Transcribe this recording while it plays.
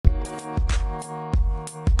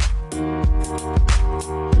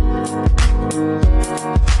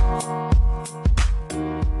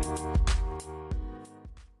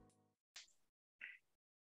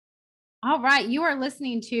right, you are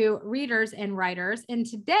listening to Readers and Writers, and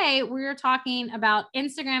today we're talking about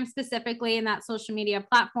Instagram specifically and that social media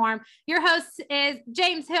platform. Your host is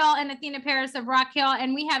James Hill and Athena Paris of Rock Hill,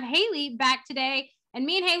 and we have Haley back today, and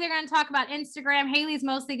me and Haley are going to talk about Instagram. Haley's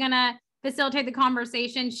mostly going to facilitate the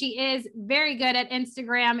conversation. She is very good at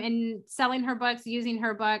Instagram and selling her books, using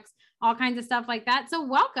her books, all kinds of stuff like that. So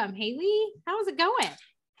welcome, Haley. How's it going?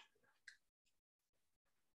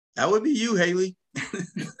 That would be you, Haley.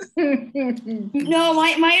 No,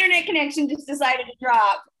 my internet connection just decided to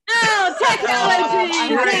drop. Oh,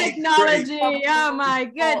 technology. Oh my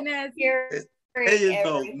goodness. There you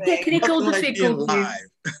go. Technical difficulties. Yeah.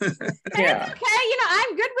 It's okay. You know,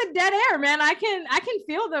 I'm good with dead air, man. I can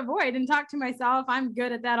feel the void and talk to myself. I'm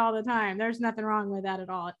good at that all the time. There's nothing wrong with that at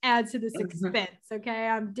all. It adds to the suspense. Okay.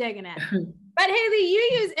 I'm digging it. But Haley, you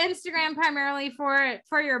use Instagram primarily for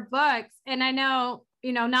your books. And I know,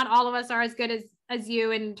 you know, not all of us are as good as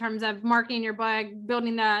you in terms of marketing your book,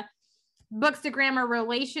 building the Bookstagrammr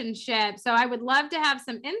relationship. So I would love to have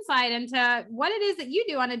some insight into what it is that you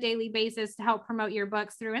do on a daily basis to help promote your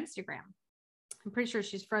books through Instagram. I'm pretty sure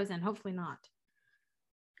she's frozen. Hopefully not.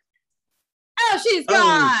 Oh, she's gone.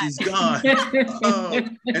 Oh, she's gone. Oh,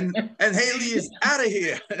 and Haley is out of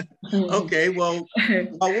here. Okay, well,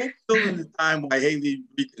 we'll fill in the time while Haley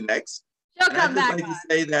reconnects. She'll come back. I'd just like to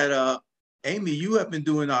say that Amy, you have been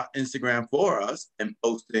doing our Instagram for us and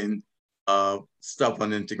posting stuff on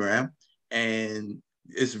Instagram. And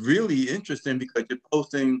it's really interesting because you're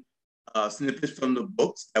posting snippets from the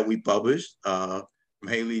books that we published, from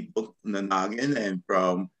Haley's book, The Noggin, and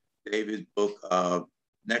from David's book,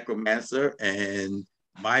 Necromancer, and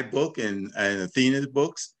my book and Athena's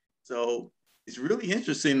books. So it's really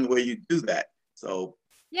interesting the way you do that. So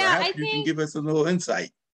yeah, perhaps you can give us a little insight.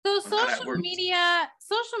 So social media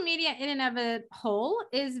in and of a whole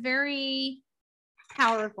is very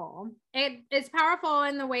powerful. It's powerful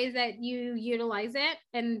in the ways that you utilize it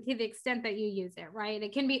and to the extent that you use it, right?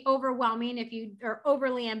 It can be overwhelming if you are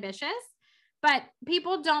overly ambitious, but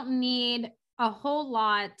people don't need a whole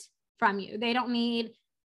lot from you. They don't need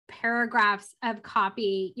paragraphs of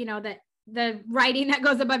copy, you know, that the writing that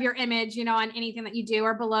goes above your image, you know, on anything that you do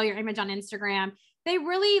or below your image on Instagram. They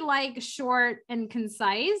really like short and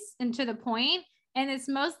concise and to the point. And it's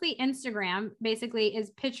mostly Instagram basically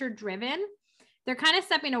is picture driven. They're kind of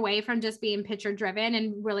stepping away from just being picture driven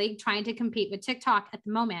and really trying to compete with TikTok at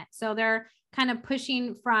the moment. So they're kind of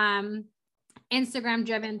pushing from Instagram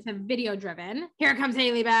driven to video driven. Here comes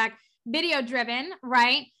Haley back, video driven,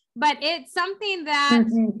 right? But it's something that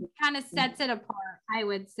kind of sets it apart, I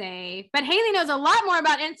would say. But Haley knows a lot more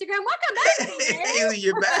about Instagram. Welcome back, Haley,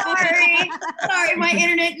 you're back. Sorry, my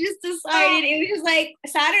internet just decided. It was just like,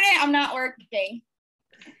 Saturday, I'm not working.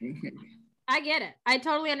 I get it. I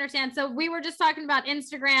totally understand. So we were just talking about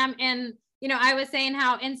Instagram and, you know, I was saying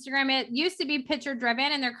how Instagram, it used to be picture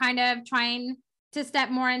driven and they're kind of trying to step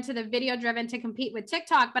more into the video driven to compete with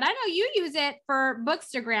TikTok. But I know you use it for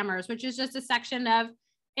Bookstagrammers, which is just a section of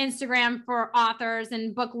Instagram for authors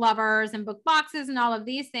and book lovers and book boxes and all of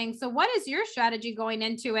these things. So what is your strategy going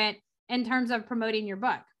into it in terms of promoting your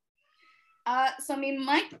book? So I mean,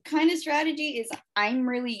 my kind of strategy is I'm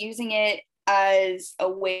really using it as a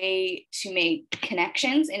way to make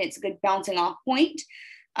connections and it's a good bouncing off point.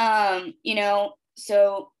 You know,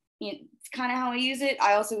 so you know, it's kind of how I use it.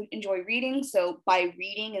 I also enjoy reading. So by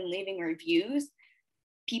reading and leaving reviews,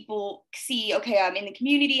 people see, okay, I'm in the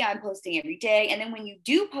community, I'm posting every day. And then when you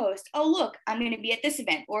do post, oh, look, I'm going to be at this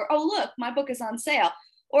event, or, oh, look, my book is on sale,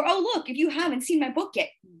 or, oh, look, if you haven't seen my book yet,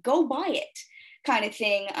 go buy it kind of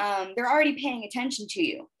thing. They're already paying attention to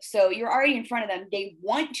you. So you're already in front of them. They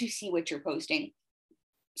want to see what you're posting.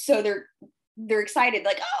 So they're excited,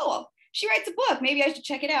 like, oh, she writes a book, maybe I should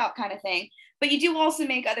check it out kind of thing. But you do also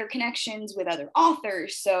make other connections with other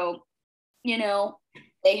authors. So, you know,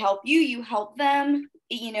 they help you, you help them,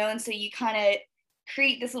 you know, and so you kind of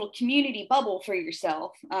create this little community bubble for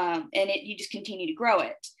yourself, and you just continue to grow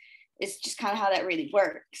it. It's just kind of how that really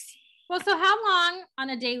works. Well, so how long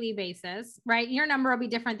on a daily basis, right? Your number will be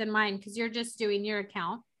different than mine because you're just doing your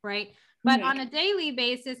account, right? But on a daily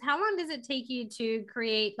basis, how long does it take you to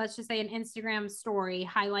create, let's just say, an Instagram story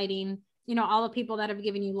highlighting, you know, all the people that have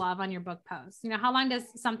given you love on your book posts? You know, how long does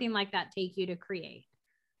something like that take you to create?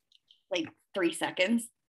 Like 3 seconds.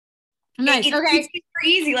 Nice. Okay. It's super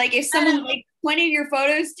easy. Like if someone like one of your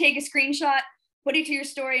photos, take a screenshot, put it to your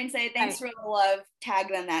story and say, thanks for the love, tag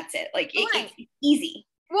them. That's it. Like it's easy.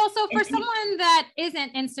 Well, so for someone that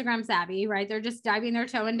isn't Instagram savvy, right? They're just diving their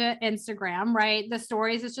toe into Instagram, right? The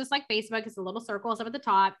stories is just like Facebook. It's a little circles up at the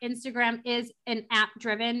top. Instagram is an app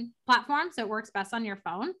driven platform. So it works best on your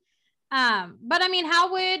phone. But I mean,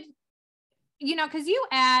 how would you know, because you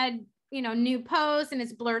add, you know, new posts and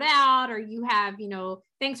it's blurred out, or you have, you know,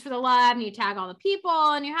 thanks for the love and you tag all the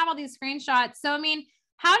people and you have all these screenshots. So, I mean,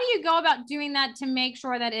 how do you go about doing that to make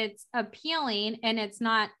sure that it's appealing and it's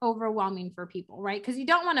not overwhelming for people, right? Because you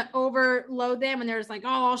don't want to overload them and there's like, oh,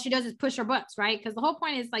 all she does is push her books, right? Because the whole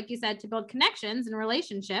point is, like you said, to build connections and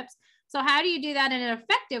relationships. So how do you do that in an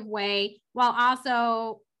effective way while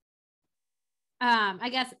also, I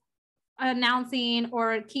guess, announcing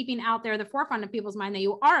or keeping out there the forefront of people's mind that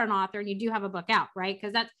you are an author and you do have a book out, right?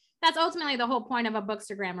 Because that's ultimately the whole point of a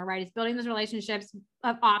bookstagrammer, right? It's building those relationships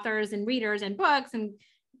of authors and readers and books and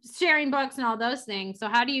sharing books and all those things. So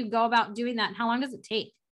how do you go about doing that? And how long does it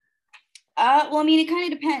take? Well, I mean, it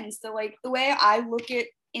kind of depends. So like the way I look at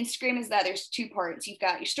Instagram is that there's two parts. You've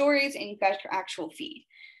got your stories and you've got your actual feed.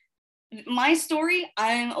 My story,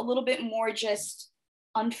 I'm a little bit more just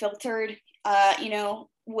unfiltered. You know,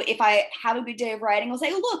 if I have a good day of writing, I'll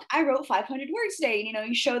say, oh, look, I wrote 500 words today. You know,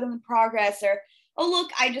 you show them the progress, or, oh,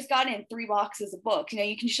 look, I just got in 3 boxes of books. You know,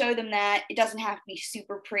 you can show them that. It doesn't have to be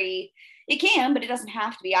super pre. It can, but it doesn't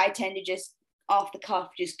have to be. I tend to just off the cuff,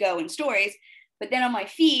 just go in stories. But then on my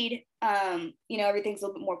feed, you know, everything's a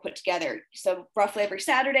little bit more put together. So roughly every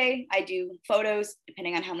Saturday, I do photos,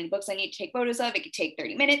 depending on how many books I need to take photos of. It could take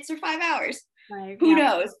 30 minutes or 5 hours. Right, Who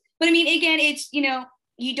knows? But I mean, again, it's, you know,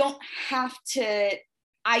 you don't have to,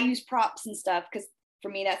 I use props and stuff because for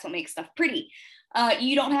me, that's what makes stuff pretty.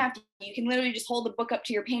 You don't have to, you can literally just hold the book up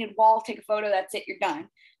to your painted wall, take a photo, that's it, you're done.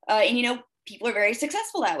 And, you know, people are very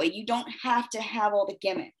successful that way. You don't have to have all the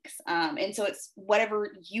gimmicks. And so it's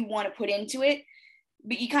whatever you want to put into it,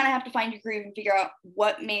 but you kind of have to find your groove and figure out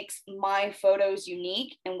what makes my photos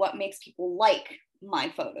unique and what makes people like my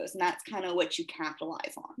photos. And that's kind of what you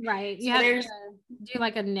capitalize on. Right. You So have there's, to do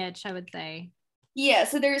like a niche, I would say. yeah.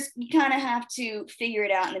 So you kind of have to figure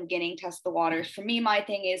it out in the beginning, test the waters. For me, my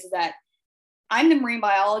thing is that I'm the marine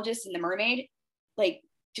biologist and the mermaid. Like,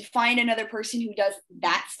 to find another person who does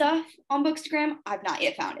that stuff on Bookstagram, I've not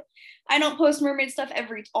yet found it. I don't post mermaid stuff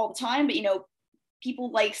all the time, but you know,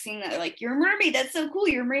 people like seeing that. They're like, you're a mermaid, that's so cool,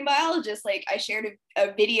 you're a marine biologist. Like, I shared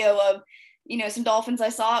a video of, you know, some dolphins I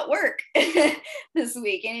saw at work this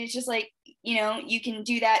week, and it's just like, you know, you can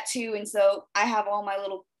do that too. And so I have all my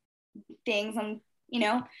little things. You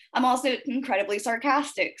know, I'm also incredibly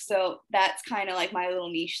sarcastic. So that's kind of like my little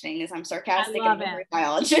niche thing, is I'm sarcastic and a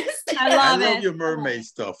biologist. I love your mermaid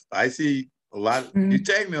stuff. I see a lot. You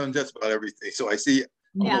tag me on just about everything. So I see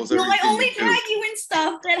almost everything. No, I only tag you in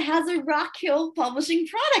stuff that has a Rock Hill Publishing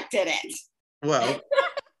product in it. Well,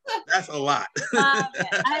 that's a lot.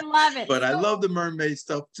 I love it. But I love the mermaid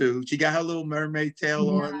stuff too. She got her little mermaid tail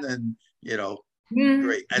on, and you know,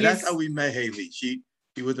 great. And that's how we met Haley. She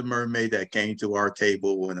was a mermaid that came to our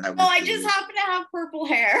table when I just happened to have purple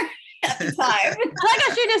hair at the time. I like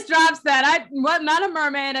how she just drops that. I'm not a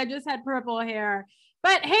mermaid. I just had purple hair.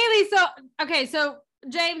 But Haley, so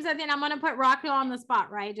James, I think I'm going to put Rock Hill on the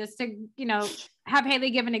spot, right? Just to, you know, have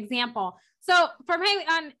Haley give an example. So from Haley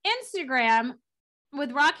on Instagram,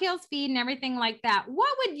 with Rock Hill's feed and everything like that, what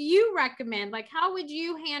would you recommend? Like, how would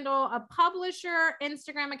you handle a publisher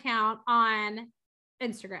Instagram account on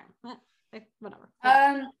Instagram? Whatever.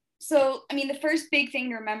 So I mean, the first big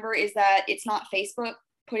thing to remember is that it's not Facebook.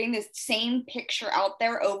 Putting this same picture out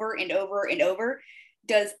there over and over and over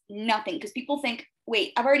does nothing, because people think,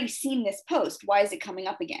 wait, I've already seen this post, why is it coming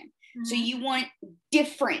up again? So you want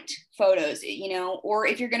different photos, you know, or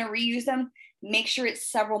if you're going to reuse them, make sure it's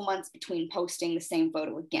several months between posting the same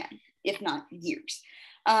photo again, if not years.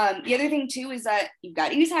 The other thing too is that you've got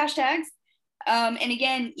to use hashtags. And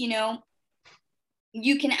again, you know,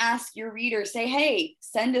 you can ask your reader, say, hey,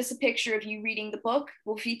 send us a picture of you reading the book.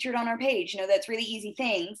 We'll feature it on our page. You know, that's really easy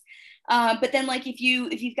things. But then like if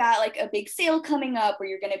you've got like a big sale coming up, or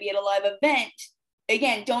you're going to be at a live event,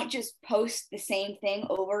 again, don't just post the same thing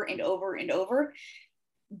over and over and over.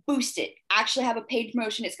 Boost it. Actually have a paid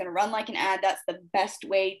promotion. It's going to run like an ad. That's the best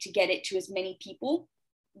way to get it to as many people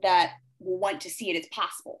that will want to see it as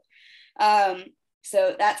possible.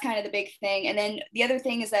 So that's kind of the big thing. And then the other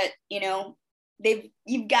thing is that, you know,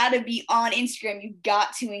 you've got to be on Instagram. You've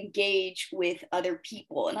got to engage with other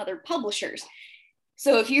people and other publishers.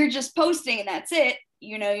 So if you're just posting and that's it,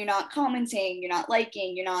 you know, you're not commenting, you're not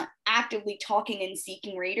liking, you're not actively talking and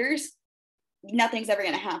seeking readers, nothing's ever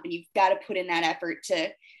going to happen. You've got to put in that effort to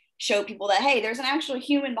show people that, hey, there's an actual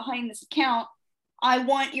human behind this account. I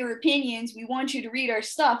want your opinions. We want you to read our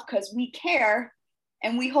stuff because we care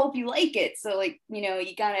and we hope you like it. So like, you know,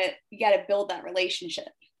 you gotta build that relationship.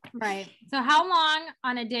 Right. So how long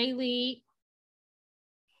on a daily,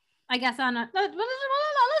 I guess let's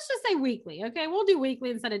just say weekly. Okay. We'll do weekly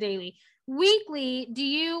instead of daily. weekly, do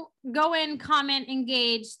you go in, comment,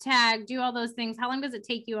 engage, tag, do all those things? How long does it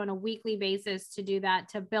take you on a weekly basis to do that,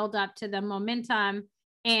 to build up to the momentum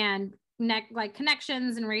and like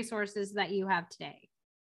connections and resources that you have today?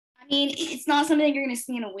 I mean, it's not something you're going to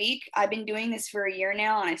see in a week. I've been doing this for a year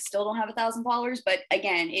now and I still don't have 1,000 followers, but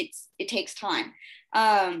again, it takes time.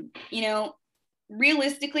 You know,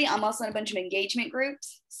 realistically, I'm also in a bunch of engagement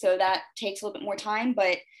groups, so that takes a little bit more time,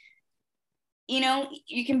 but you know,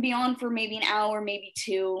 you can be on for maybe an hour, maybe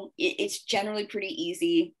two. It's generally pretty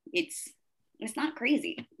easy. It's not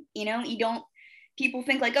crazy. You know, people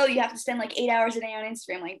think like, oh, you have to spend like 8 hours a day on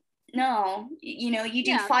Instagram. Like, no, you know, you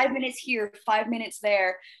do 5 minutes here, 5 minutes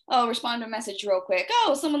there. Oh, respond to a message real quick.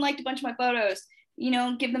 Oh, someone liked a bunch of my photos, you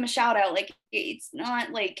know, give them a shout out. Like, it's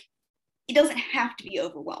not like, it doesn't have to be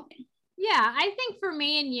overwhelming. Yeah, I think for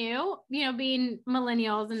me and you know, being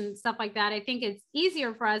millennials and stuff like that, I think it's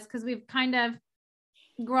easier for us because we've kind of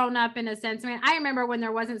grown up in a sense. I mean, I remember when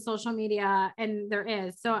there wasn't social media, and there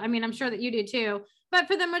is. So, I mean, I'm sure that you do too. But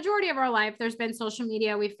for the majority of our life, there's been social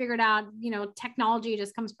media. We figured out, you know, technology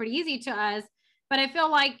just comes pretty easy to us. But I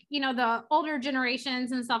feel like, you know, the older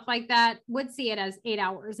generations and stuff like that would see it as 8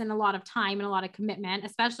 hours and a lot of time and a lot of commitment,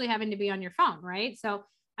 especially having to be on your phone, right? So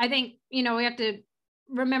I think, you know, we have to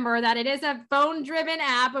remember that it is a phone driven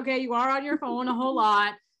app. Okay. You are on your phone a whole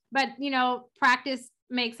lot, but you know, practice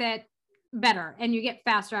makes it better and you get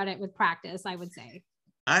faster at it with practice, I would say.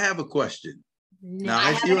 I have a question. No. Now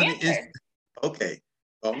I see on the okay.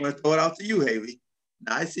 So I'm going to throw it out to you, Haley.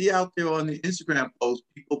 Now I see out there on the Instagram post,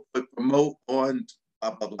 people put promote on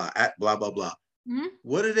blah, blah, blah, at blah, blah, blah. Mm-hmm.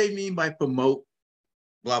 What do they mean by promote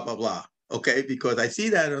blah, blah, blah? Okay. Because I see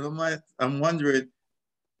that and I'm wondering,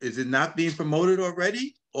 is it not being promoted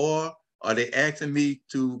already, or are they asking me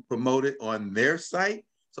to promote it on their site?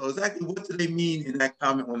 So exactly what do they mean in that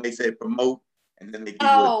comment when they say promote and then they give you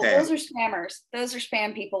a tag? Those are spammers. Those are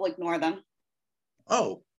spam people. Ignore them.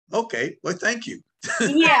 Oh, okay. Well, thank you.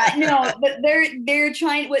 Yeah, no, but they're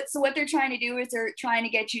trying. What they're trying to do is they're trying to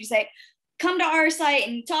get you to say, come to our site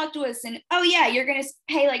and talk to us, and oh yeah, you're gonna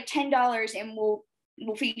pay like $10 and we'll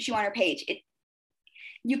feature you on our page.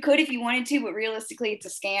 You could if you wanted to, but realistically, it's a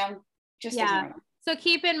scam. Just ignore them. So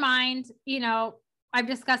keep in mind, you know, I've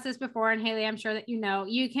discussed this before, and Haley, I'm sure that you know,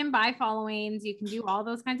 you can buy followings, you can do all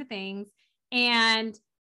those kinds of things, and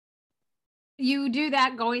you do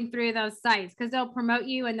that going through those sites because they'll promote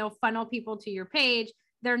you and they'll funnel people to your page.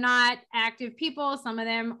 They're not active people. Some of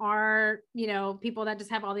them are, you know, people that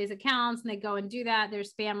just have all these accounts and they go and do that. They're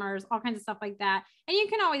spammers, all kinds of stuff like that. And you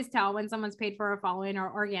can always tell when someone's paid for a following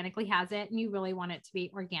or organically has it and you really want it to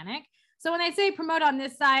be organic. So when they say promote on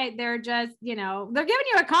this site, they're just, you know, they're giving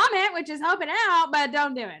you a comment, which is helping out, but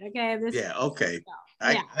don't do it. Okay. Okay.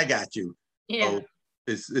 I got you. Yeah. So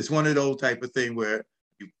it's one of those type of thing where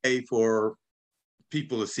you pay for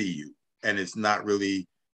people to see you, and it's not really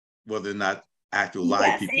whether or not actual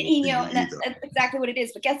live people. You know, that's exactly what it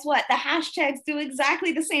is. But guess what? The hashtags do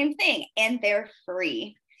exactly the same thing, and they're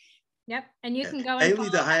free. Yep, and you can go.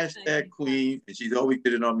 Haley's the hashtag queen, and she's always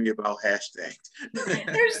getting on me about hashtags.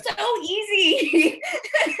 They're so easy.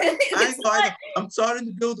 I'm starting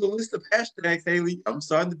to build a list of hashtags, Haley. I'm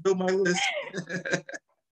starting to build my list.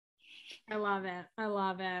 I love it. I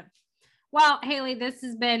love it. Well, Haley, this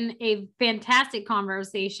has been a fantastic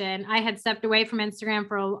conversation. I had stepped away from Instagram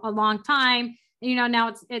for a long time. You know,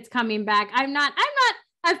 now it's coming back. I'm not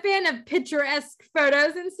a fan of picturesque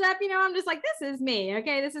photos and stuff. You know, I'm just like, this is me.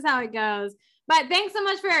 Okay, this is how it goes. But thanks so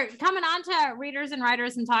much for coming on to Readers and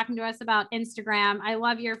Writers and talking to us about Instagram. I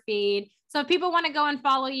love your feed. So if people want to go and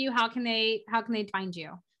follow you, how can they find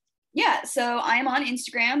you? Yeah, so I'm on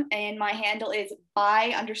Instagram and my handle is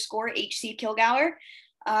 @HC Kilgour.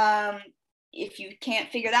 If you can't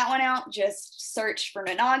figure that one out, just search for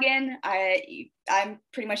Nanoggin. I'm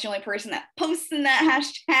pretty much the only person that posts in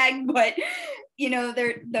that hashtag, but you know,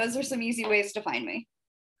 those are some easy ways to find me.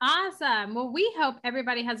 Awesome. Well, we hope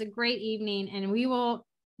everybody has a great evening and we will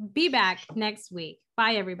be back next week.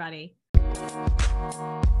 Bye, everybody.